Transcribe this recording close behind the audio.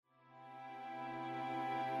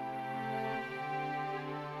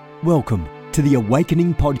Welcome to the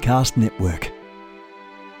Awakening Podcast Network.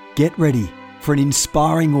 Get ready for an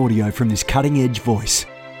inspiring audio from this cutting-edge voice.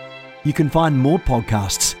 You can find more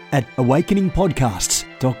podcasts at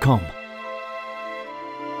awakeningpodcasts.com.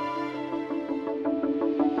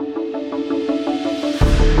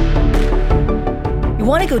 You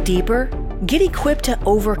want to go deeper? Get equipped to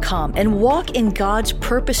overcome and walk in God's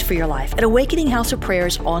purpose for your life at Awakening House of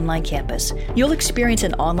Prayer's online campus. You'll experience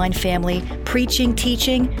an online family, preaching,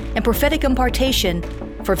 teaching, and prophetic impartation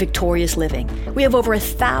for victorious living. We have over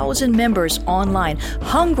 1,000 members online,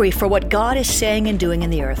 hungry for what God is saying and doing in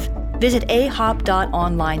the earth. Visit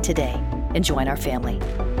ahop.online today and join our family.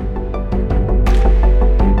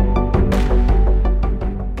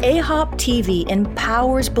 AHOP TV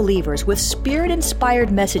empowers believers with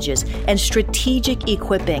Spirit-inspired messages and strategic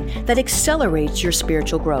equipping that accelerates your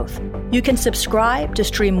spiritual growth. You can subscribe to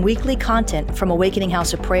stream weekly content from Awakening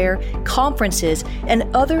House of Prayer, conferences, and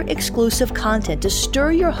other exclusive content to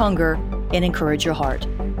stir your hunger and encourage your heart.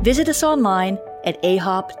 Visit us online at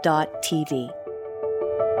ahop.tv.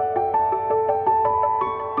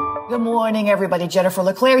 Good morning, everybody. Jennifer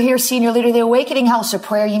LeClaire here, Senior Leader of the Awakening House of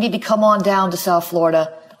Prayer. You need to come on down to South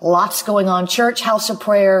Florida. Lots going on. Church, house of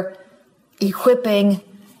prayer, equipping,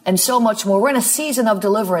 and so much more. We're in a season of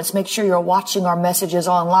deliverance. Make sure you're watching our messages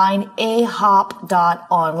online,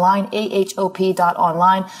 ahop.online,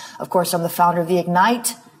 ahop.online. Of course, I'm the founder of the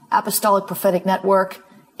Ignite Apostolic Prophetic Network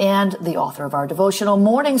and the author of our devotional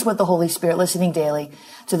Mornings with the Holy Spirit, listening daily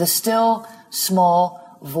to the still,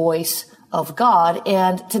 small voice of God.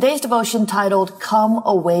 And today's devotion titled, Come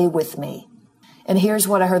Away With Me. And here's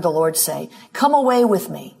what I heard the Lord say. Come away with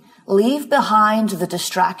me. Leave behind the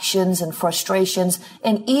distractions and frustrations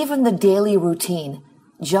and even the daily routine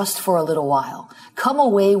just for a little while. Come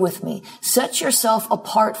away with me. Set yourself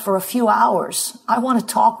apart for a few hours. I want to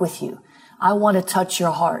talk with you. I want to touch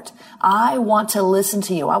your heart. I want to listen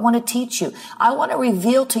to you. I want to teach you. I want to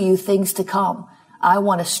reveal to you things to come. I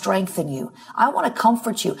want to strengthen you. I want to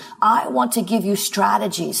comfort you. I want to give you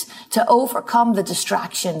strategies to overcome the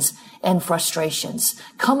distractions and frustrations.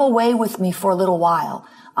 Come away with me for a little while.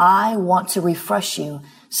 I want to refresh you,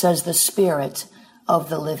 says the Spirit of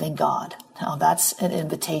the living God. Now that's an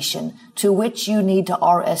invitation to which you need to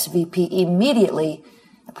RSVP immediately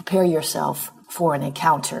and prepare yourself for an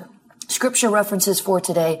encounter. Scripture references for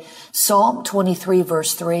today, Psalm 23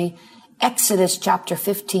 verse 3, Exodus chapter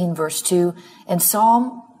 15 verse 2, and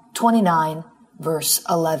Psalm 29 verse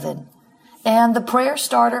 11. And the prayer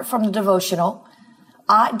starter from the devotional,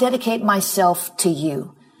 I dedicate myself to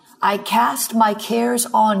you. I cast my cares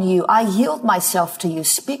on you. I yield myself to you.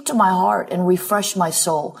 Speak to my heart and refresh my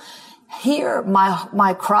soul. Hear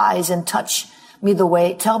my cries and touch me the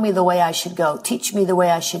way, tell me the way I should go. Teach me the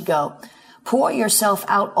way I should go. Pour yourself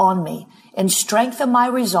out on me and strengthen my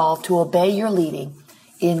resolve to obey your leading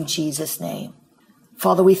in Jesus' name.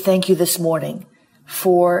 Father, we thank you this morning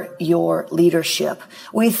for your leadership.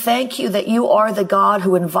 We thank you that you are the God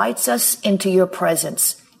who invites us into your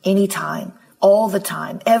presence anytime, all the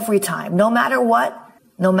time, every time, no matter what,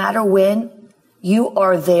 no matter when. You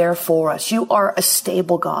are there for us. You are a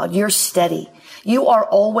stable God. You're steady. You are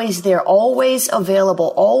always there, always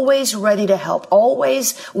available, always ready to help,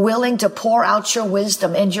 always willing to pour out your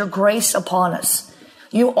wisdom and your grace upon us.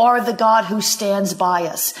 You are the God who stands by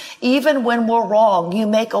us. Even when we're wrong, you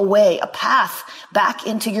make a way, a path back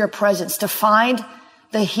into your presence to find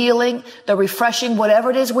the healing, the refreshing, whatever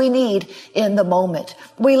it is we need in the moment.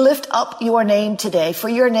 We lift up your name today, for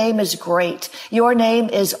your name is great. Your name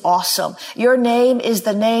is awesome. Your name is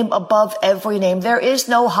the name above every name. There is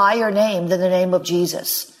no higher name than the name of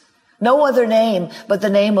Jesus. No other name but the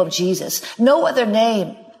name of Jesus. No other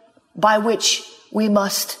name by which we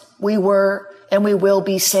were, and we will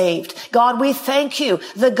be saved. God, we thank you,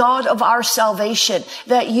 the God of our salvation,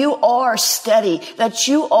 that you are steady, that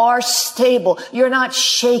you are stable. You're not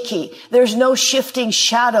shaky. There's no shifting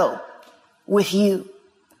shadow with you.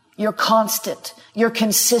 You're constant. You're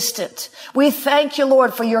consistent. We thank you,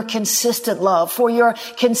 Lord, for your consistent love, for your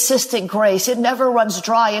consistent grace. It never runs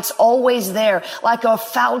dry. It's always there, like a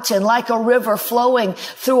fountain, like a river flowing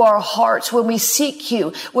through our hearts when we seek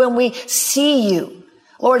you, when we see you.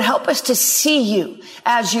 Lord, help us to see you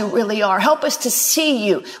as you really are. Help us to see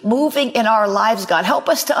you moving in our lives, God. Help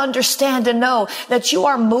us to understand and know that you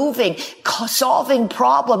are moving, solving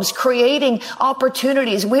problems, creating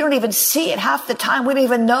opportunities. We don't even see it half the time. We don't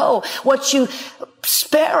even know what you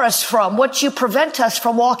spare us from, what you prevent us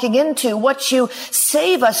from walking into, what you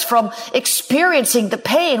save us from experiencing the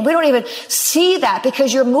pain. We don't even see that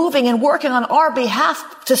because you're moving and working on our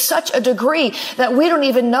behalf to such a degree that we don't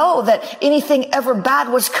even know that anything ever bad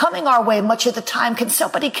was coming our way much of the time. Can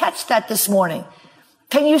somebody catch that this morning?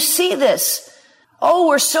 Can you see this? Oh,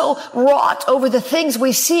 we're so wrought over the things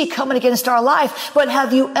we see coming against our life. But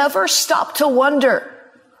have you ever stopped to wonder,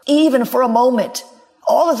 even for a moment,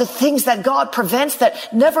 all of the things that God prevents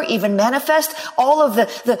that never even manifest, all of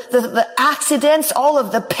the accidents, all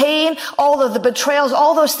of the pain, all of the betrayals,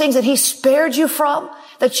 all those things that he spared you from,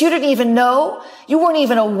 that you didn't even know, you weren't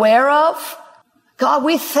even aware of? God,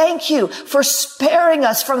 we thank you for sparing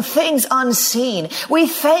us from things unseen. We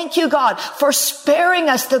thank you, God, for sparing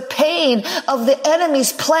us the pain of the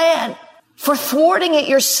enemy's plan, for thwarting it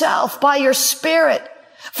yourself by your Spirit,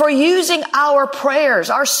 for using our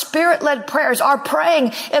prayers, our Spirit-led prayers, our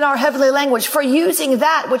praying in our heavenly language, for using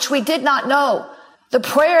that which we did not know, the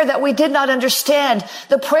prayer that we did not understand,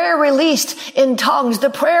 the prayer released in tongues,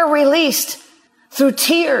 the prayer released through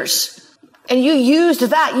tears. And you used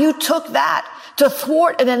that, you took that to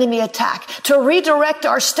thwart an enemy attack, to redirect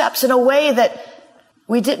our steps in a way that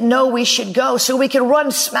we didn't know we should go so we can run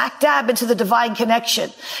smack dab into the divine connection.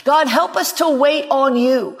 God, help us to wait on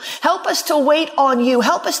you. Help us to wait on you.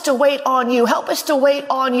 Help us to wait on you. Help us to wait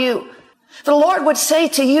on you. The Lord would say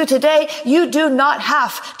to you today, you do not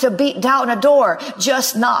have to beat down a door,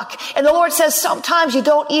 just knock. And the Lord says sometimes you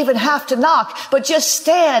don't even have to knock, but just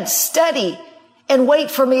stand steady and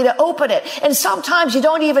wait for me to open it. And sometimes you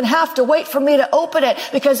don't even have to wait for me to open it,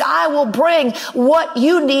 because I will bring what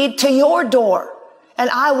you need to your door, and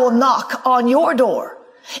I will knock on your door.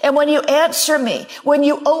 And when you answer me, when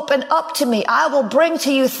you open up to me, I will bring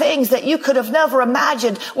to you things that you could have never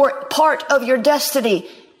imagined were part of your destiny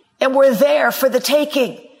and were there for the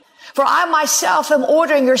taking. For I myself am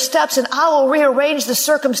ordering your steps, and I will rearrange the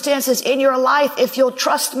circumstances in your life if you'll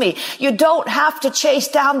trust me. You don't have to chase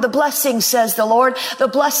down the blessings, says the Lord. The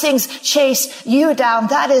blessings chase you down.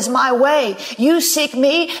 That is my way. You seek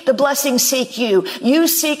me, the blessings seek you. You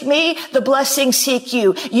seek me, the blessings seek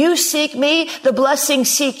you. You seek me, the blessings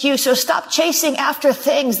seek you. So stop chasing after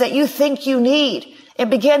things that you think you need, and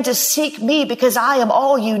begin to seek me, because I am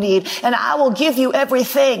all you need, and I will give you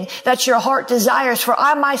everything that your heart desires. For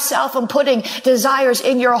I myself am putting desires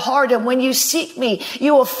in your heart, and when you seek me,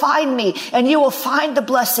 you will find me, and you will find the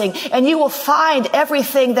blessing, and you will find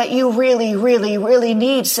everything that you really, really, really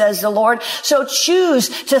need, says the Lord. So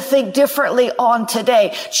choose to think differently on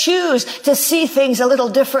today. Choose to see things a little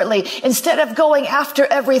differently. Instead of going after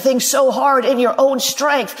everything so hard in your own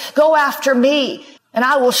strength, go after me, and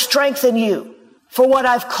I will strengthen you for what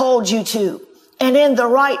I've called you to. And in the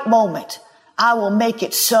right moment, I will make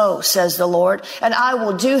it so, says the Lord. And I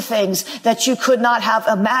will do things that you could not have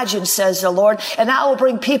imagined, says the Lord. And I will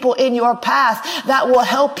bring people in your path that will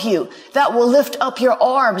help you, that will lift up your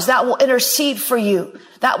arms, that will intercede for you,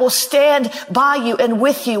 that will stand by you and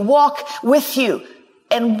with you, walk with you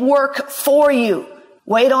and work for you.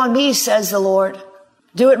 Wait on me, says the Lord.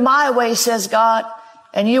 Do it my way, says God,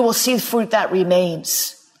 and you will see fruit that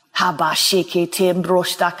remains.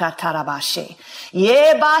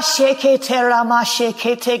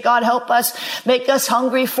 God, help us. Make us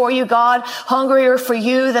hungry for you, God. Hungrier for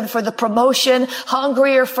you than for the promotion.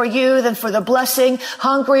 Hungrier for you than for the blessing.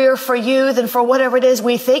 Hungrier for you than for whatever it is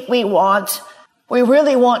we think we want. We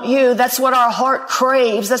really want you. That's what our heart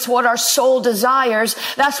craves. That's what our soul desires.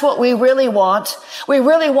 That's what we really want. We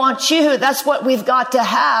really want you. That's what we've got to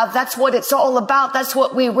have. That's what it's all about. That's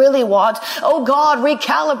what we really want. Oh God,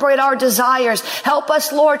 recalibrate our desires. Help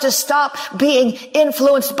us, Lord, to stop being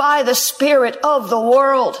influenced by the spirit of the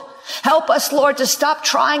world. Help us, Lord, to stop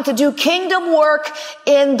trying to do kingdom work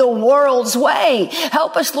in the world's way.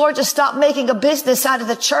 Help us, Lord, to stop making a business out of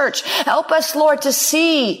the church. Help us, Lord, to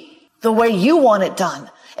see the way you want it done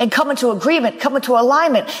and come into agreement, come into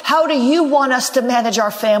alignment. How do you want us to manage our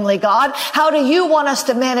family, God? How do you want us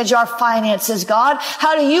to manage our finances, God?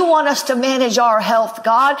 How do you want us to manage our health,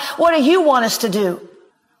 God? What do you want us to do?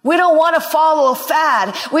 We don't want to follow a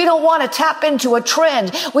fad. We don't want to tap into a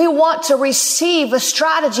trend. We want to receive a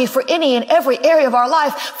strategy for any and every area of our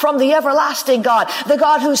life from the everlasting God, the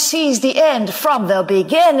God who sees the end from the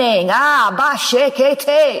beginning.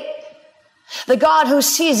 The God who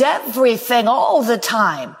sees everything all the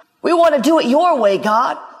time. We want to do it your way,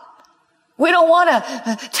 God. We don't want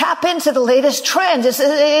to tap into the latest trends. It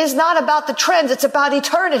is not about the trends. It's about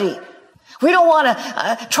eternity. We don't want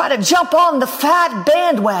to try to jump on the fad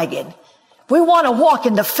bandwagon. We want to walk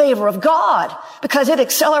in the favor of God because it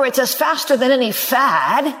accelerates us faster than any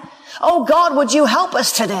fad. Oh God, would you help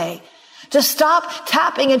us today To stop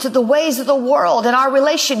tapping into the ways of the world in our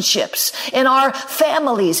relationships, in our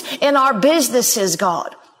families, in our businesses,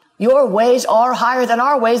 God. Your ways are higher than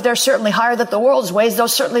our ways. They're certainly higher than the world's ways. They'll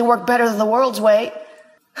certainly work better than the world's way.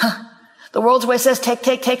 The world's way says take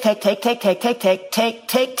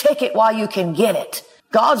it while you can get it.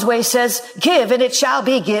 God's way says give and it shall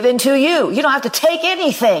be given to you. You don't have to take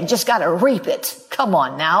anything. Just got to reap it. Come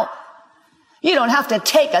on now. You don't have to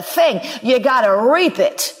take a thing. You got to reap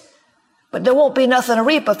it. But there won't be nothing to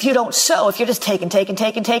reap if you don't sow. If you're just taking.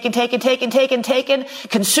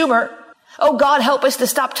 Consumer. Oh, God, help us to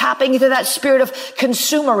stop tapping into that spirit of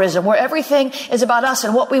consumerism where everything is about us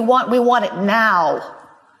and what we want it now.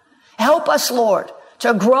 Help us, Lord,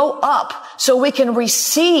 to grow up so we can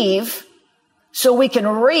receive, so we can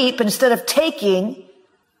reap instead of taking,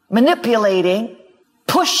 manipulating,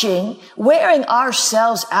 pushing, wearing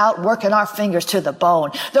ourselves out, working our fingers to the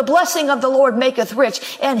bone. The blessing of the Lord maketh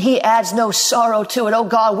rich, and he adds no sorrow to it. Oh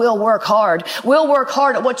God, we'll work hard. We'll work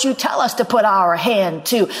hard at what you tell us to put our hand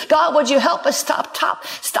to. God, would you help us stop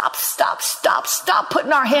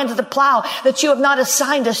putting our hand to the plow that you have not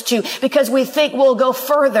assigned us to because we think we'll go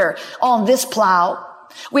further on this plow.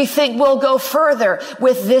 We think we'll go further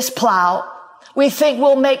with this plow. We think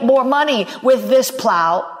we'll make more money with this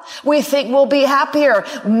plow. We think we'll be happier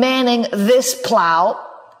manning this plow.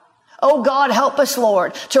 Oh God, help us,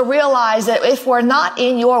 Lord, to realize that if we're not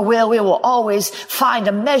in your will, we will always find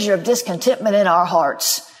a measure of discontentment in our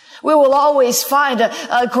hearts. We will always find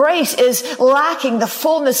a grace is lacking, the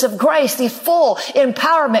fullness of grace, the full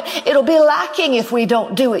empowerment. It'll be lacking if we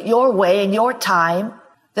don't do it your way in your time.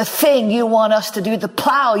 The thing you want us to do, the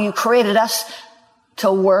plow you created us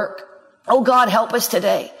to work. Oh God, help us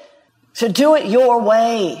today to do it your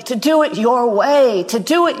way, to do it your way, to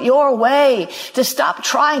do it your way, to stop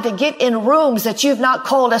trying to get in rooms that you've not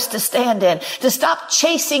called us to stand in, to stop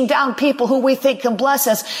chasing down people who we think can bless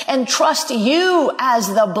us and trust you as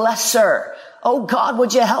the blesser. Oh God,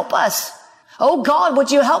 would you help us? Oh God,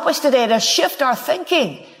 would you help us today to shift our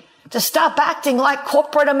thinking, to stop acting like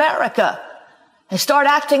corporate America and start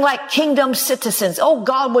acting like kingdom citizens. Oh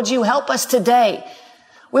God, would you help us today?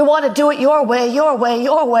 We want to do it your way, your way,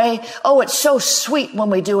 your way. Oh, it's so sweet when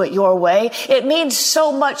we do it your way. It means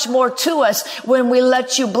so much more to us when we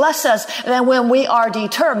let you bless us than when we are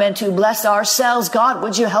determined to bless ourselves. God,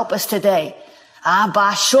 would you help us today? Oh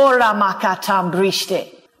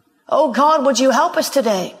God, would you help us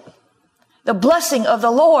today? The blessing of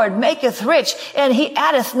the Lord maketh rich, and he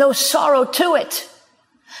addeth no sorrow to it.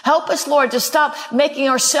 Help us, Lord, to stop making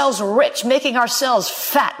ourselves rich, making ourselves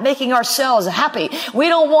fat, making ourselves happy. We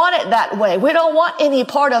don't want it that way. We don't want any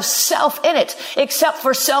part of self in it except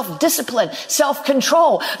for self-discipline,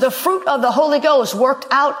 self-control, the fruit of the Holy Ghost worked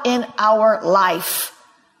out in our life.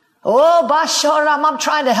 Oh, Basharam, I'm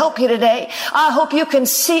trying to help you today. I hope you can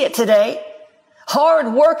see it today.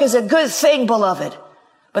 Hard work is a good thing, beloved.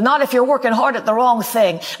 But not if you're working hard at the wrong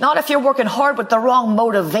thing. Not if you're working hard with the wrong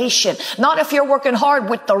motivation. Not if you're working hard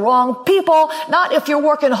with the wrong people. Not if you're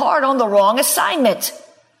working hard on the wrong assignment.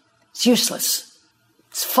 It's useless.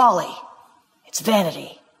 It's folly. It's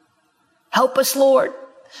vanity. Help us, Lord.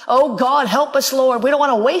 Oh God, help us, Lord. We don't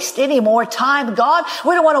want to waste any more time, God.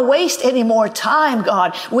 We don't want to waste any more time,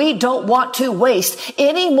 God. We don't want to waste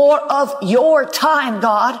any more of your time,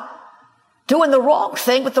 God. Doing the wrong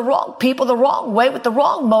thing with the wrong people, the wrong way, with the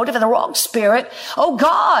wrong motive and the wrong spirit. Oh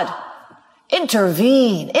God,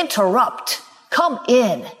 intervene, interrupt, come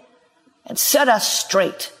in and set us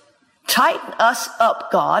straight. Tighten us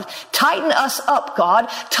up, God. Tighten us up, God.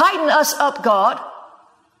 Tighten us up, God.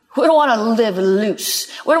 We don't want to live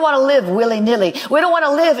loose. We don't want to live willy-nilly. We don't want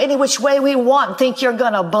to live any which way we want, think you're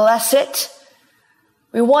going to bless it.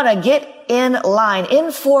 We want to get in line,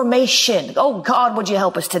 in formation. Oh God, would you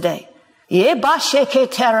help us today?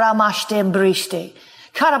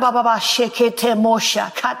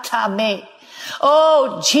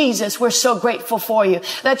 Oh, Jesus, we're so grateful for you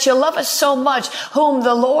that you love us so much. Whom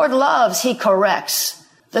the Lord loves, he corrects.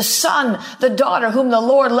 The son, the daughter, whom the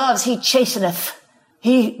Lord loves, he chasteneth.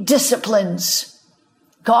 He disciplines.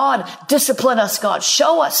 God, discipline us, God.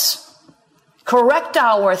 Show us. Correct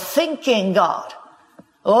our thinking, God.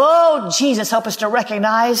 Oh, Jesus, help us to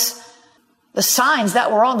recognize the signs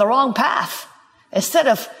that we're on the wrong path instead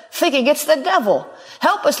of thinking it's the devil.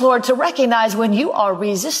 Help us, Lord, to recognize when you are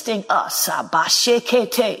resisting us. I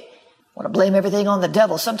want to blame everything on the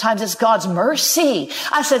devil. Sometimes it's God's mercy.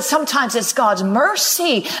 I said sometimes it's God's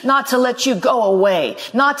mercy not to let you go away,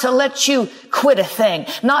 not to let you quit a thing,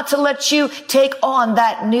 not to let you take on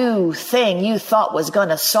that new thing you thought was going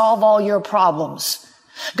to solve all your problems.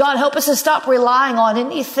 God, help us to stop relying on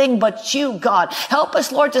anything but you, God. Help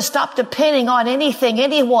us, Lord, to stop depending on anything,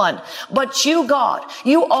 anyone but you, God.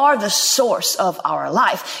 You are the source of our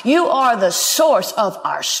life. You are the source of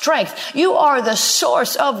our strength. You are the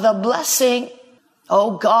source of the blessing.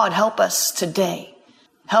 Oh, God, help us today.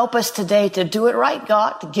 Help us today to do it right,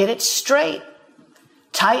 God, to get it straight.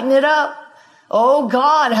 Tighten it up. Oh,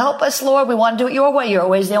 God, help us, Lord. We want to do it your way. Your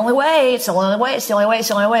way is the only way. It's the only way. It's the only way. It's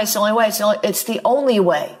the only way. It's the only way. It's the only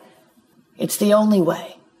way. It's the only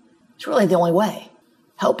way. It's really the only way.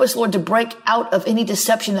 Help us, Lord, to break out of any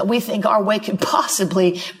deception that we think our way could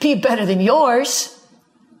possibly be better than yours.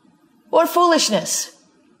 What foolishness.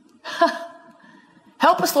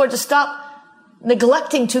 Help us, Lord, to stop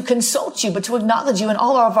neglecting to consult you, but to acknowledge you in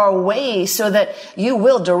all of our ways so that you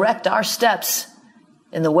will direct our steps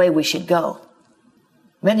in the way we should go.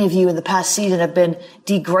 Many of you in the past season have been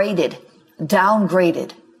degraded,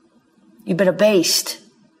 downgraded. You've been abased.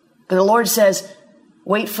 But the Lord says,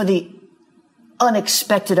 wait for the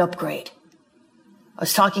unexpected upgrade. I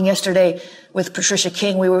was talking yesterday with Patricia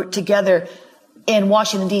King. We were together in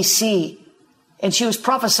Washington, D.C., and she was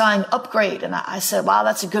prophesying upgrade. And I said, wow,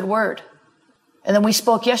 that's a good word. And then we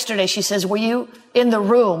spoke yesterday. She says, were you in the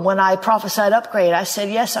room when I prophesied upgrade? I said,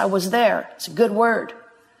 yes, I was there. It's a good word.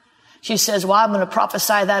 She says, well, I'm going to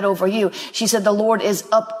prophesy that over you. She said, the Lord is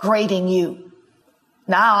upgrading you.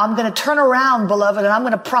 Now I'm going to turn around, beloved, and I'm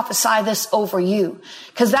going to prophesy this over you.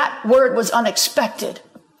 Because that word was unexpected.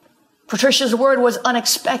 Patricia's word was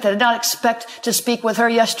unexpected. I did not expect to speak with her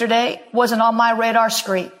yesterday. It wasn't on my radar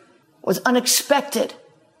screen. It was unexpected.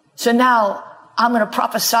 So now I'm going to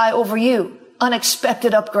prophesy over you.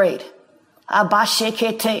 Unexpected upgrade.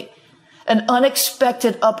 Abashekete. An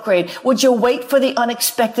unexpected upgrade. Would you wait for the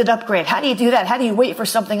unexpected upgrade? How do you do that? How do you wait for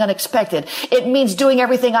something unexpected? It means doing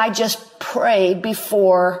everything I just prayed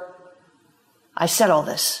before I said all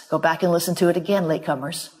this. Go back and listen to it again,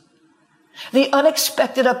 latecomers. The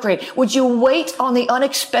unexpected upgrade. Would you wait on the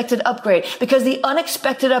unexpected upgrade? Because the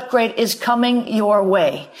unexpected upgrade is coming your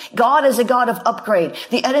way. God is a God of upgrade.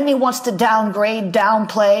 The enemy wants to downgrade,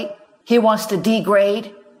 downplay. He wants to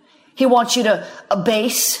degrade. He wants you to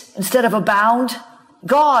abase instead of abound.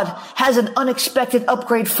 God has an unexpected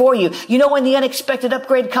upgrade for you. You know when the unexpected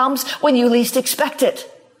upgrade comes? When you least expect it.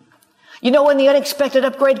 You know when the unexpected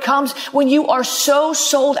upgrade comes? When you are so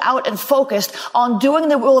sold out and focused on doing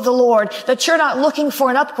the will of the Lord that you're not looking for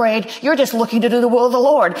an upgrade. You're just looking to do the will of the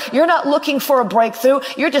Lord. You're not looking for a breakthrough.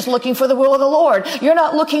 You're just looking for the will of the Lord. You're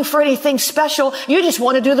not looking for anything special. You just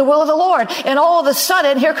want to do the will of the Lord. And all of a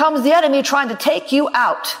sudden, here comes the enemy trying to take you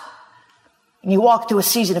out. And you walk through a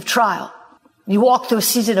season of trial. You walk through a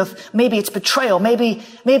season of maybe it's betrayal, maybe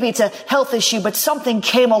it's a health issue, but something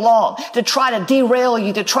came along to try to derail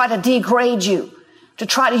you, to try to degrade you, to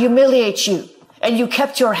try to humiliate you. And you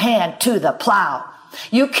kept your hand to the plow.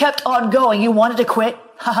 You kept on going. You wanted to quit.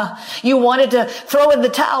 You wanted to throw in the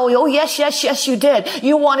towel. Oh, yes, you did.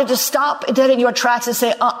 You wanted to stop dead in your tracks and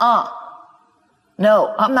say,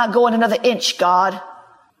 no, I'm not going another inch, God.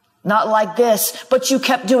 Not like this, but you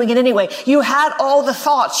kept doing it anyway. You had all the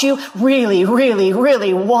thoughts. You really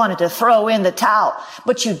wanted to throw in the towel,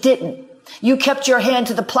 but you didn't. You kept your hand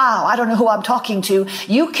to the plow. I don't know who I'm talking to.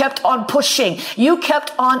 You kept on pushing. You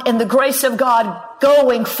kept on in the grace of God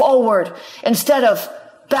going forward instead of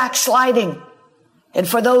backsliding. And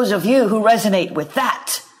for those of you who resonate with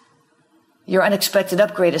that, your unexpected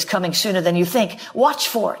upgrade is coming sooner than you think. Watch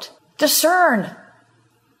for it. Discern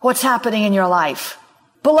what's happening in your life.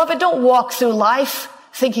 Beloved, don't walk through life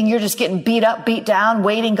thinking you're just getting beat up, beat down,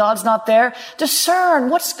 waiting God's not there.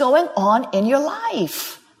 Discern what's going on in your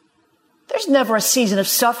life. There's never a season of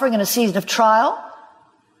suffering and a season of trial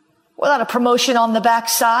without a promotion on the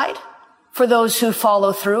backside for those who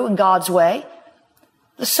follow through in God's way.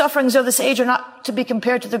 The sufferings of this age are not to be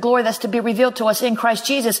compared to the glory that's to be revealed to us in Christ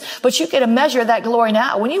Jesus, but you get to measure that glory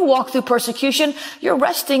now. When you walk through persecution, you're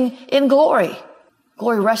resting in glory.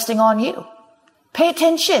 Glory resting on you. Pay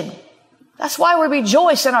attention. That's why we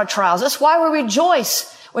rejoice in our trials. That's why we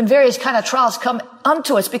rejoice when various kind of trials come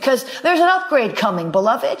unto us, because there's an upgrade coming,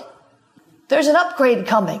 beloved. There's an upgrade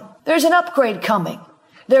coming. There's an upgrade coming.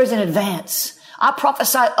 There's an advance. I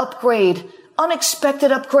prophesy upgrade,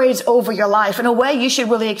 unexpected upgrades over your life. In a way, you should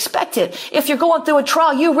really expect it. If you're going through a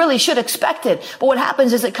trial, you really should expect it. But what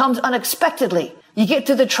happens is it comes unexpectedly. You get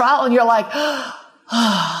through the trial and you're like,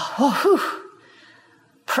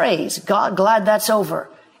 praise God, glad that's over.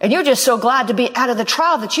 And you're just so glad to be out of the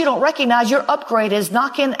trial that you don't recognize your upgrade is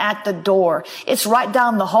knocking at the door. It's right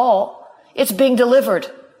down the hall. It's being delivered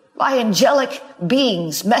by angelic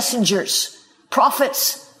beings, messengers,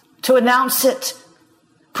 prophets to announce it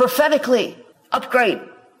prophetically. Upgrade.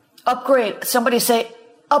 Upgrade. Somebody say,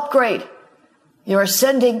 upgrade. You're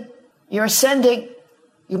ascending. You're ascending.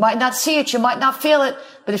 You might not see it. You might not feel it.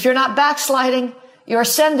 But if you're not backsliding, you're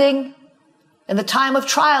ascending. In the time of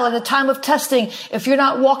trial, in the time of testing, if you're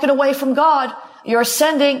not walking away from God, you're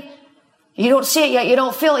ascending. You don't see it yet. You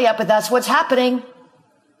don't feel it yet, but that's what's happening.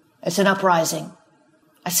 It's an uprising.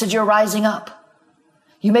 I said, you're rising up.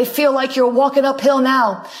 You may feel like you're walking uphill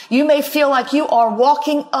now. You may feel like you are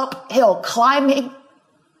walking uphill, climbing.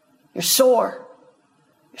 You're sore.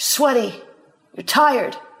 You're sweaty. You're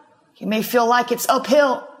tired. You may feel like it's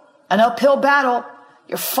uphill, an uphill battle.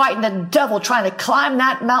 You're fighting the devil, trying to climb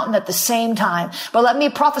that mountain at the same time. But let me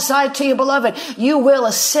prophesy to you, beloved, you will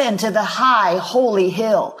ascend to the high, holy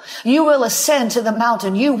hill. You will ascend to the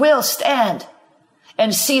mountain. You will stand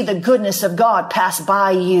and see the goodness of God pass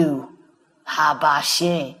by you.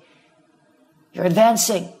 Habashi. You're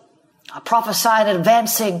advancing. I prophesy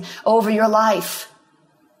advancing over your life.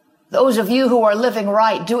 Those of you who are living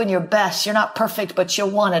right, doing your best, you're not perfect, but you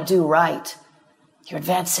want to do right. You're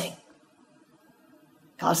advancing.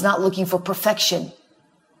 God's not looking for perfection.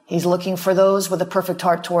 He's looking for those with a perfect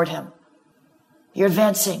heart toward him. You're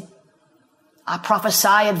advancing. I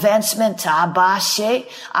prophesy advancement.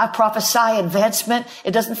 I prophesy advancement.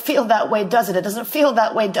 It doesn't feel that way, does it? It doesn't feel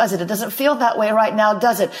that way, does it? It doesn't feel that way right now,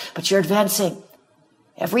 does it? But you're advancing.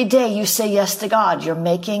 Every day you say yes to God, you're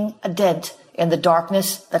making a dent in the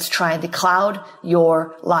darkness that's trying to cloud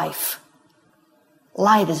your life.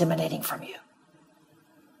 Light is emanating from you.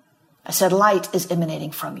 I said light is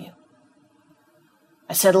emanating from you.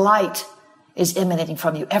 I said light is emanating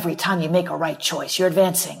from you every time you make a right choice. You're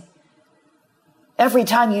advancing. Every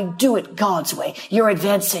time you do it God's way, you're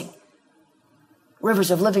advancing.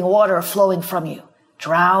 Rivers of living water are flowing from you,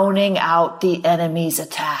 drowning out the enemy's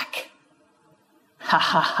attack. Ha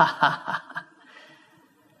ha ha ha ha.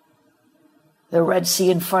 The Red Sea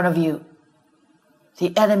in front of you,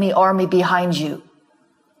 the enemy army behind you,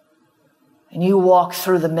 and you walk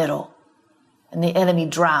through the middle, and the enemy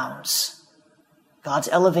drowns. God's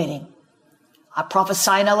elevating. I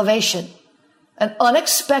prophesy an elevation, an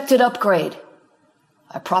unexpected upgrade.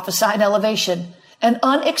 I prophesy an elevation, an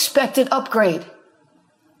unexpected upgrade.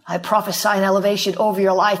 I prophesy an elevation over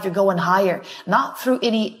your life. You're going higher, not through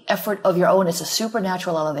any effort of your own. It's a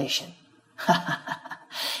supernatural elevation.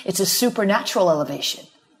 It's a supernatural elevation.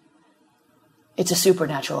 It's a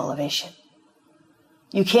supernatural elevation.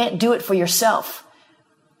 You can't do it for yourself.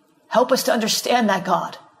 Help us to understand that,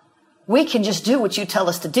 God. We can just do what you tell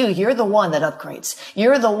us to do. You're the one that upgrades.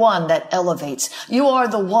 You're the one that elevates. You are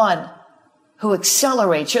the one who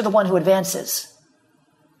accelerates. You're the one who advances.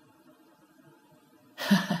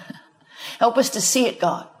 Help us to see it,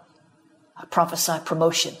 God. I prophesy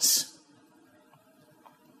promotions.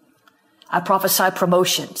 I prophesy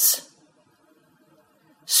promotions.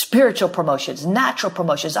 Spiritual promotions, natural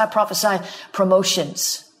promotions. I prophesy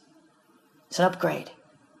promotions. It's an upgrade.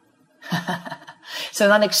 It's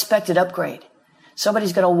an unexpected upgrade.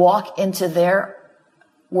 Somebody's going to walk into their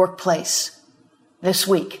workplace this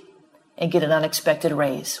week and get an unexpected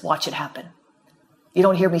raise. Watch it happen. You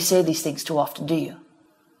don't hear me say these things too often, do you?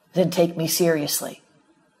 Then take me seriously.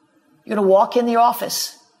 You're going to walk in the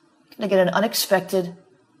office. You're going to get an unexpected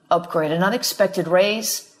upgrade, an unexpected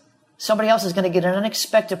raise. Somebody else is going to get an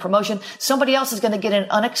unexpected promotion. Somebody else is going to get an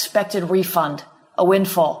unexpected refund, a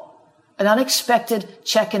windfall, an unexpected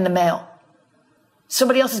check in the mail.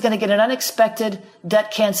 Somebody else is going to get an unexpected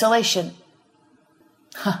debt cancellation.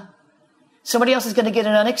 Somebody else is going to get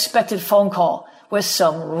an unexpected phone call with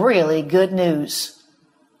some really good news.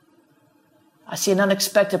 I see an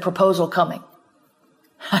unexpected proposal coming.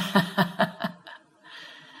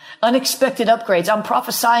 Unexpected upgrades. I'm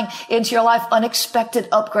prophesying into your life unexpected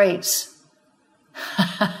upgrades.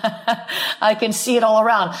 I can see it all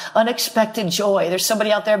around. Unexpected joy. There's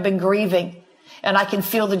somebody out there been grieving, and I can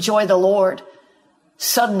feel the joy of the Lord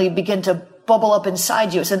suddenly begin to bubble up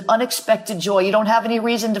inside you. It's an unexpected joy. You don't have any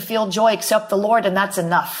reason to feel joy except the Lord, and that's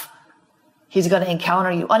enough. He's going to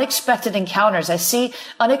encounter you. Unexpected encounters. I see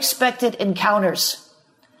unexpected encounters.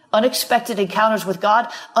 Unexpected encounters with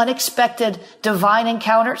God. Unexpected divine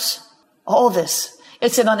encounters. All this.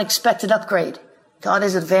 It's an unexpected upgrade. God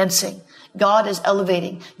is advancing. God is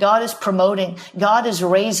elevating. God is promoting. God is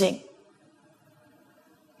raising.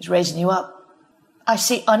 He's raising you up. I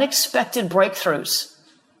see unexpected breakthroughs.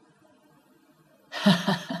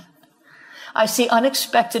 I see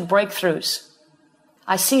unexpected breakthroughs.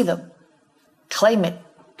 I see them. Claim it,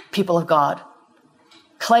 people of God.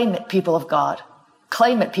 Claim it, people of God.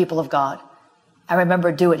 Claim it, people of God. And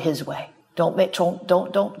remember, do it His way.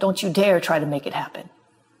 Don't you dare try to make it happen.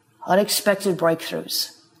 Unexpected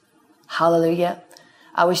breakthroughs. Hallelujah.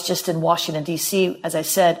 I was just in Washington, D.C. As I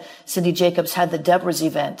said, Cindy Jacobs had the Deborah's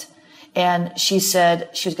event. And she said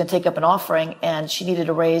she was going to take up an offering and she needed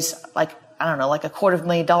to raise like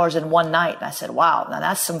 $250,000 in one night. And I said, wow, now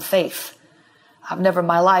that's some faith. I've never in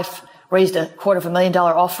my life raised a $250,000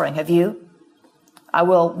 offering. Have you? I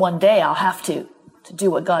will one day. I'll have to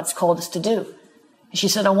do what God's called us to do. And she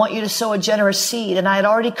said, I want you to sow a generous seed. And I had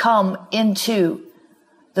already come into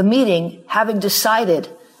the meeting having decided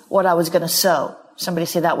what I was going to sow. Somebody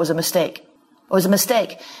say that was a mistake. It was a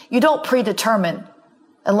mistake. You don't predetermine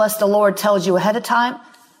unless the Lord tells you ahead of time.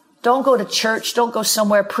 Don't go to church. Don't go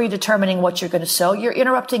somewhere predetermining what you're going to sow. You're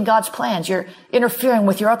interrupting God's plans. You're interfering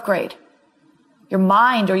with your upgrade. Your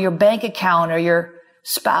mind or your bank account or your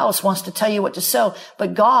spouse wants to tell you what to sow.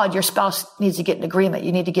 But God, your spouse needs to get in agreement.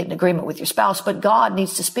 You need to get in agreement with your spouse, but God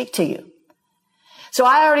needs to speak to you. So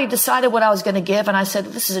I already decided what I was going to give. And I said,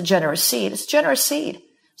 this is a generous seed. It's a generous seed.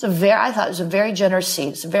 I thought it was a very generous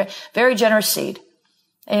seed. It's a very, very generous seed.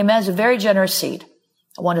 Amen. It's a very generous seed.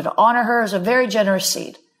 I wanted to honor her as a very generous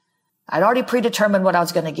seed. I'd already predetermined what I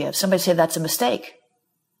was going to give. Somebody said that's a mistake.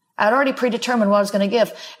 I'd already predetermined what I was going to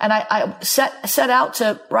give. And I set out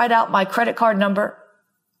to write out my credit card number.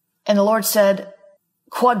 And the Lord said,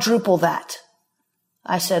 quadruple that.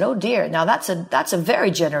 I said, oh dear. Now that's a very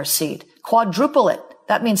generous seed. Quadruple it.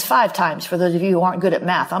 That means 5 times for those of you who aren't good at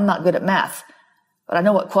math. I'm not good at math, but I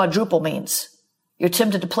know what quadruple means. You're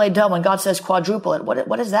tempted to play dumb when God says quadruple it.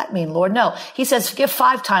 What does that mean, Lord? No, he says, give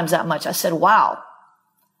 5 times that much. I said, wow.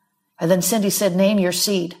 And then Cindy said, name your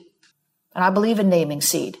seed. And I believe in naming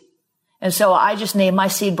seed. And so I just named my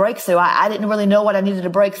seed breakthrough. I didn't really know what I needed a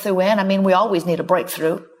breakthrough in. I mean, we always need a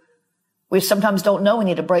breakthrough. We sometimes don't know we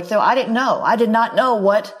need a breakthrough. I didn't know. I did not know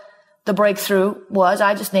what the breakthrough was.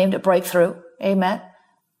 I just named it breakthrough. Amen.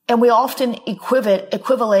 And we often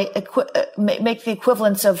make the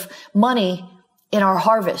equivalence of money in our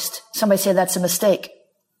harvest. Somebody say that's a mistake.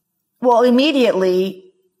 Well,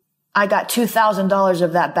 immediately I got $2,000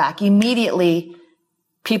 of that back. Immediately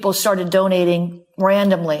people started donating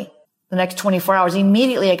randomly. The next 24 hours,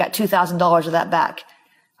 immediately I got $2,000 of that back.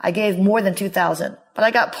 I gave more than $2,000, but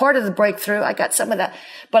I got part of the breakthrough. I got some of that,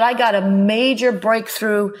 but I got a major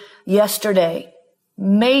breakthrough yesterday.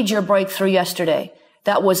 Major breakthrough yesterday.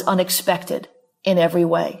 That was unexpected in every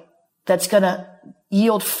way. That's going to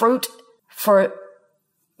yield fruit for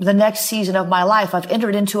the next season of my life. I've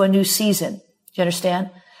entered into a new season. Do you understand?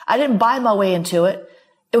 I didn't buy my way into it.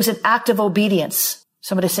 It was an act of obedience.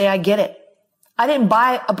 Somebody say, I get it. I didn't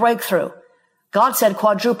buy a breakthrough. God said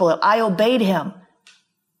quadruple it. I obeyed him.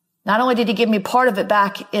 Not only did he give me part of it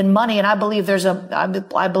back in money, and I believe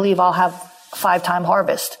I believe I'll have a 5-time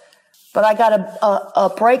harvest, but I got a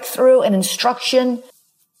breakthrough, an instruction,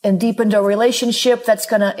 and deepened a relationship that's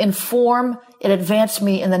going to inform and advance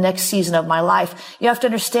me in the next season of my life. You have to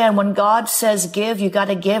understand, when God says give, you got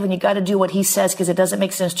to give, and you got to do what he says, because it doesn't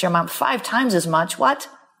make sense to your mind. 5 times as much. What?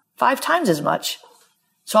 5 times as much.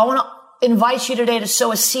 So I want to invite you today to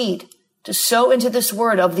sow a seed, to sow into this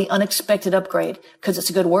word of the unexpected upgrade, because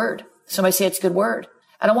it's a good word. Somebody say it's a good word.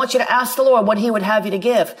 And I want you to ask the Lord what he would have you to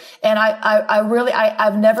give. And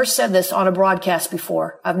I've never said this on a broadcast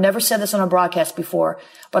before. I've never said this on a broadcast before,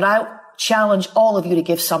 but I challenge all of you to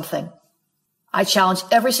give something. I challenge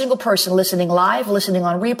every single person listening live, listening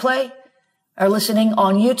on replay, or listening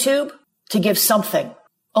on YouTube to give something.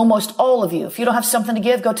 Almost all of you. If you don't have something to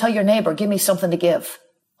give, go tell your neighbor, give me something to give.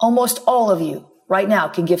 Almost all of you right now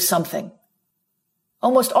can give something.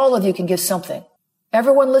 Almost all of you can give something.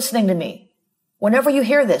 Everyone listening to me, whenever you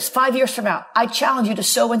hear this, 5 years from now, I challenge you to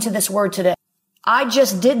sow into this word today. I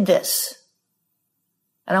just did this,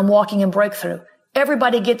 and I'm walking in breakthrough.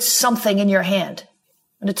 Everybody gets something in your hand.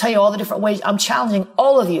 I'm going to tell you all the different ways. I'm challenging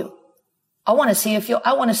all of you. I want to see if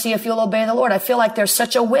you'll obey the Lord. I feel like there's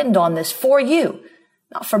such a wind on this for you,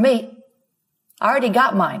 not for me. I already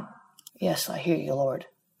got mine. Yes, I hear you, Lord.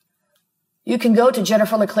 You can go to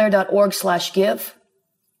jenniferleclaire.org/give.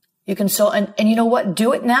 You can sow, and you know what?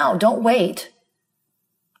 Do it now. Don't wait,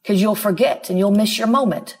 because you'll forget and you'll miss your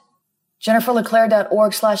moment.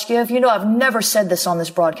 jenniferleclaire.org/give. You know, I've never said this on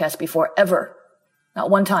this broadcast before, ever.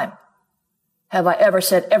 Not one time have I ever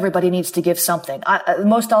said everybody needs to give something. The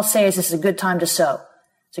most I'll say is this is a good time to sow.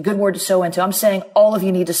 It's a good word to sow into. I'm saying all of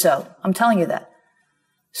you need to sow. I'm telling you that.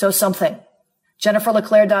 Sow something.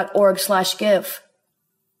 jenniferleclaire.org/give.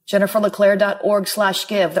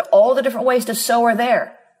 jenniferleclaire.org/give. All the different ways to sow are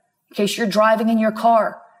there. In case you're driving in your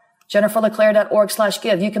car,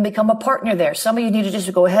 jenniferleclaire.org/give. You can become a partner there. Some of you need to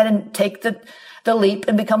just go ahead and take the leap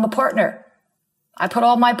and become a partner. I put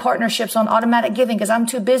all my partnerships on automatic giving because I'm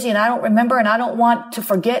too busy and I don't remember and I don't want to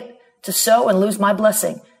forget to sow and lose my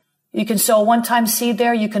blessing. You can sow a one-time seed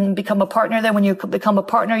there. You can become a partner there. When you become a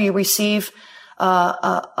partner, you receive,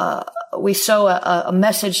 we sow a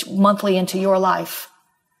message monthly into your life.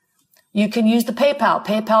 You can use the PayPal,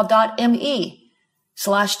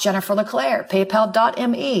 paypal.me/Jennifer LeClaire,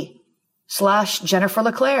 paypal.me/Jennifer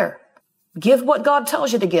LeClaire. Give what God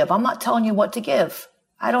tells you to give. I'm not telling you what to give.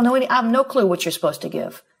 I have no clue what you're supposed to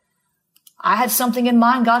give. I had something in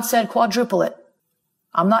mind. God said, quadruple it.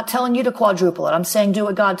 I'm not telling you to quadruple it. I'm saying do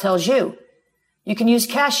what God tells you. You can use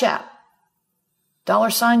Cash App.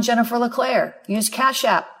 $Jennifer LeClaire. Use Cash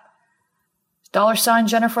App.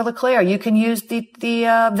 $Jennifer LeClaire. You can use the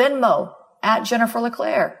Venmo @Jennifer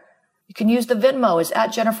LeClaire. You can use the Venmo is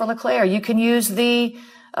 @Jennifer LeClaire. You can use the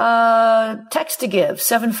text to give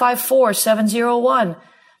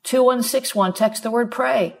 754-701-2161. Text the word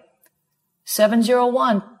pray.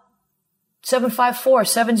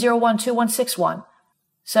 754-701-2161.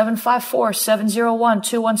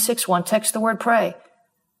 754-701-2161. Text the word pray.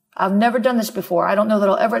 I've never done this before. I don't know that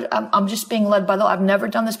I'll ever, I'm just being led by the Lord. I've never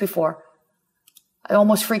done this before. It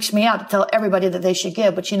almost freaks me out to tell everybody that they should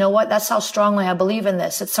give. But you know what? That's how strongly I believe in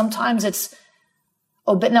this. Sometimes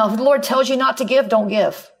but now if the Lord tells you not to give, don't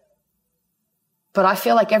give. But I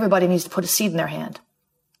feel like everybody needs to put a seed in their hand.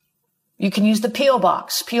 You can use the P.O.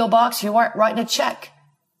 Box. P.O. Box, you aren't writing a check.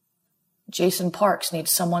 Jason Parks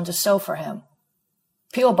needs someone to sew for him.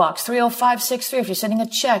 P.O. Box 30563 if you're sending a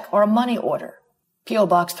check or a money order. P.O.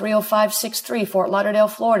 Box 30563, Fort Lauderdale,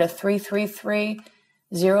 Florida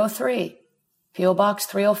 33303. P.O. Box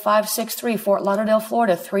 30563, Fort Lauderdale,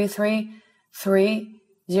 Florida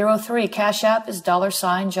 33303. Cash App is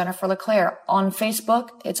 $Jennifer LeClaire. On Facebook,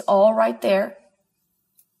 it's all right there.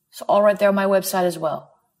 It's all right there on my website as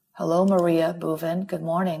well. Hello, Maria Bouvin. Good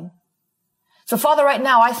morning. So, Father, right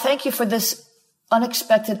now, I thank you for this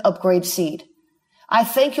unexpected upgrade seed. I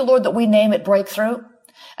thank you, Lord, that we name it breakthrough.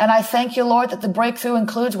 And I thank you, Lord, that the breakthrough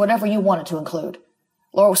includes whatever you want it to include.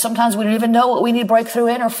 Lord, sometimes we don't even know what we need breakthrough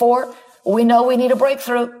in or for. We know we need a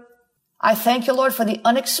breakthrough. I thank you, Lord, for the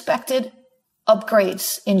unexpected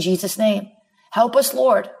upgrades in Jesus' name. Help us,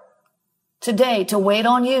 Lord, today to wait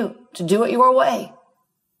on you, to do it your way,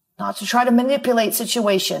 not to try to manipulate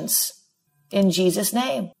situations. In Jesus'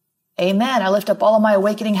 name. Amen. I lift up all of my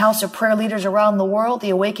Awakening House of Prayer leaders around the world,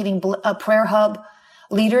 the Awakening Prayer Hub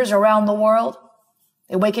leaders around the world,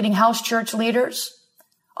 the Awakening House Church leaders,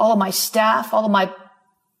 all of my staff, all of my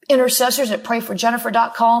intercessors at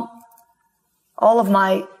prayforjennifer.com, all of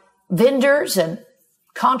my vendors and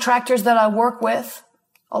contractors that I work with,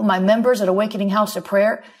 all of my members at Awakening House of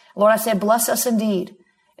Prayer. Lord, I say, bless us indeed.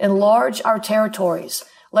 Enlarge our territories.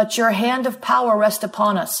 Let your hand of power rest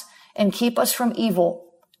upon us and keep us from evil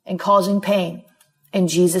and causing pain. In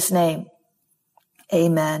Jesus' name,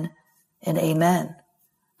 amen and amen.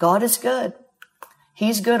 God is good.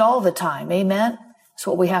 He's good all the time. Amen. That's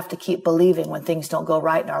what we have to keep believing when things don't go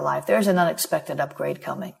right in our life. There's an unexpected upgrade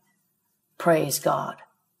coming. Praise God.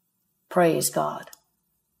 Praise God.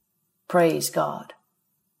 Praise God.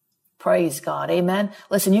 Praise God. Amen.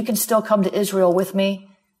 Listen, you can still come to Israel with me.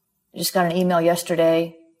 I just got an email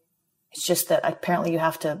yesterday. It's just that apparently you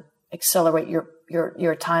have to accelerate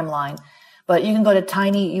your timeline. But you can go to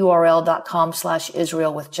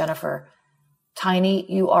tinyurl.com/Israel with Jennifer.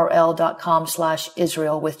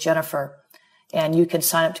 tinyurl.com/Israel with Jennifer. And you can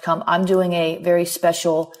sign up to come. I'm doing a very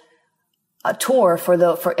special tour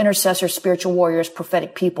for intercessor, spiritual warriors,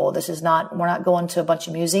 prophetic people. We're not going to a bunch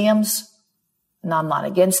of museums. And I'm not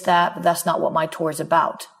against that, but that's not what my tour is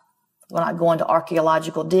about. We're not going to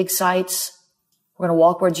archaeological dig sites. We're going to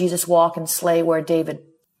walk where Jesus walked and slay where David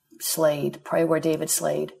slayed, pray where David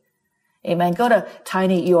slayed. Amen. Go to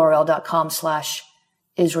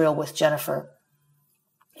tinyurl.com/Israel with Jennifer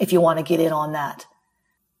if you want to get in on that.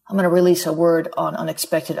 I'm going to release a word on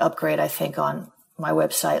unexpected upgrade, I think, on my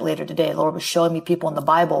website later today. The Lord was showing me people in the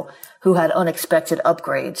Bible who had unexpected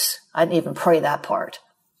upgrades. I didn't even pray that part.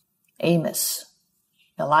 Amos,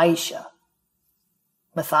 Elisha,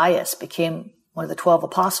 Matthias became one of the 12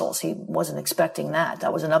 apostles. He wasn't expecting that.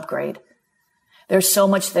 That was an upgrade. There's so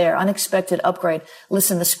much there. Unexpected upgrade.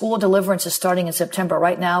 Listen, the School of Deliverance is starting in September.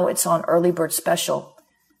 Right now, it's on early bird special.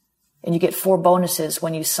 And you get 4 bonuses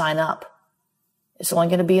when you sign up. It's only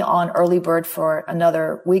going to be on early bird for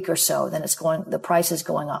another week or so. Then the price is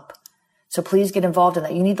going up. So please get involved in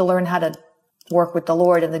that. You need to learn how to work with the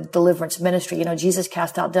Lord in the deliverance ministry. You know, Jesus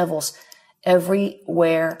cast out devils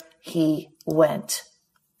everywhere he went.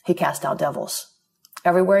 He cast out devils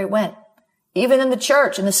everywhere he went. Even in the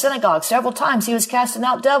church, in the synagogue, several times he was casting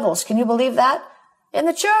out devils. Can you believe that? In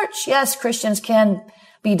the church. Yes, Christians can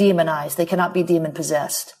be demonized. They cannot be demon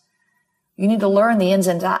possessed. You need to learn the ins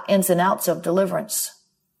and outs of deliverance.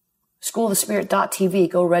 Schoolofthespirit.tv,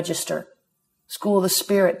 go register.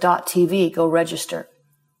 Schoolofthespirit.tv, go register.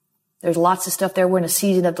 There's lots of stuff there. We're in a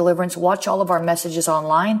season of deliverance. Watch all of our messages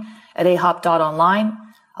online at ahop.online.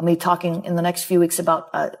 I'll be talking in the next few weeks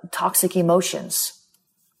about toxic emotions.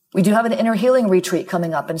 We do have an inner healing retreat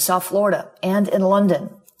coming up in South Florida and in London.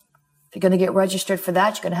 If you're going to get registered for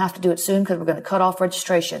that, you're going to have to do it soon because we're going to cut off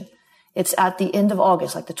registration. It's at the end of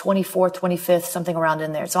August, like the 24th, 25th, something around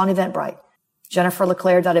in there. It's on Eventbrite.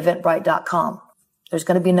 JenniferLeClaire.eventbrite.com. There's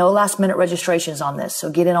going to be no last minute registrations on this, so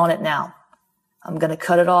get in on it now. I'm going to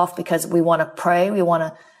cut it off because we want to pray. We want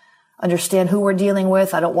to understand who we're dealing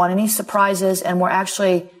with. I don't want any surprises, and we're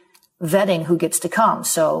actually vetting who gets to come.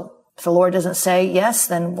 So if the Lord doesn't say yes,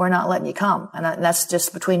 then we're not letting you come. And that's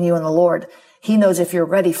just between you and the Lord. He knows if you're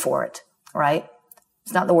ready for it, right?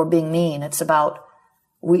 It's not that we're being mean. It's about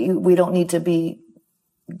we don't need to be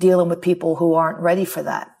dealing with people who aren't ready for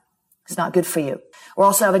that. It's not good for you. We're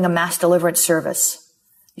also having a mass deliverance service.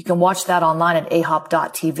 You can watch that online at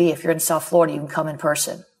ahop.tv. If you're in South Florida, you can come in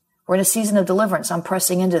person. We're in a season of deliverance. I'm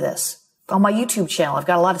pressing into this. On my YouTube channel, I've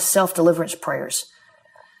got a lot of self-deliverance prayers.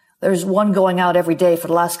 There's one going out every day for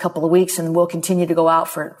the last couple of weeks, and will continue to go out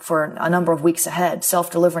for a number of weeks ahead.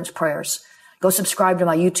 Self-deliverance prayers. Go subscribe to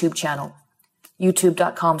my YouTube channel,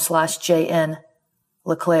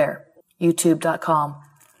 youtube.com/JNLeClaire,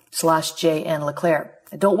 youtube.com/JNLeClaire.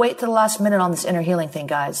 Don't wait to the last minute on this inner healing thing,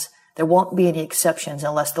 guys. There won't be any exceptions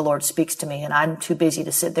unless the Lord speaks to me, and I'm too busy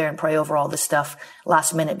to sit there and pray over all this stuff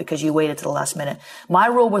last minute because you waited to the last minute. My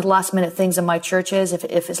rule with last minute things in my church is if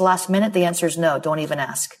it's last minute, the answer is no. Don't even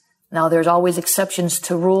ask. Now, there's always exceptions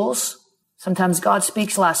to rules. Sometimes God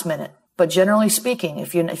speaks last minute. But generally speaking,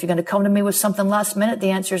 if you're going to come to me with something last minute,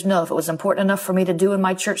 the answer is no. If it was important enough for me to do in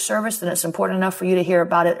my church service, then it's important enough for you to hear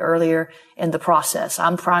about it earlier in the process.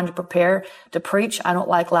 I'm trying to prepare to preach. I don't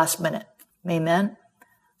like last minute. Amen.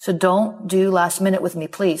 So don't do last minute with me,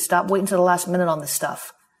 please. Stop waiting to the last minute on this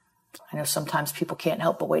stuff. I know sometimes people can't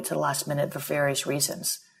help but wait to the last minute for various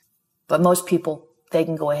reasons. But most people, they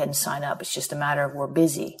can go ahead and sign up. It's just a matter of we're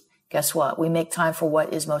busy. Guess what? We make time for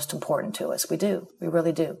what is most important to us. We do. We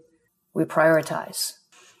really do. We prioritize.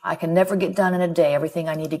 I can never get done in a day everything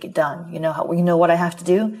I need to get done. You know what I have to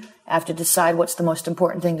do? I have to decide what's the most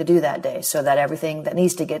important thing to do that day so that everything that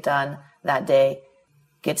needs to get done that day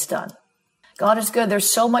gets done. God is good.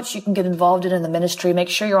 There's so much you can get involved in the ministry. Make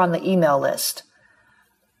sure you're on the email list.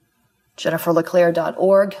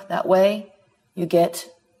 JenniferLeClaire.org. That way you get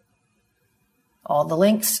all the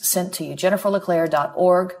links sent to you.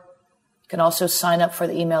 JenniferLeClaire.org. You can also sign up for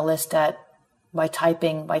the email list by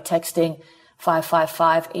texting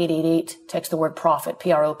 555-888. Text the word prophet,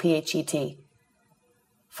 PROPHET.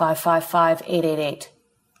 555-888.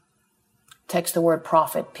 Text the word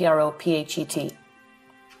prophet, PROPHET.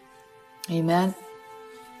 Amen.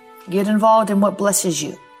 Get involved in what blesses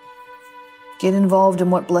you. Get involved in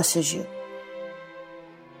what blesses you.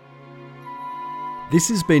 This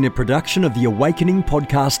has been a production of the Awakening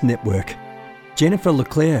Podcast Network. Jennifer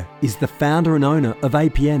LeClaire is the founder and owner of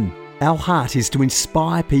APN. Our heart is to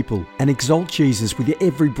inspire people and exalt Jesus with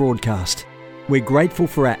every broadcast. We're grateful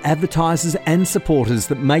for our advertisers and supporters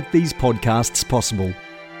that make these podcasts possible.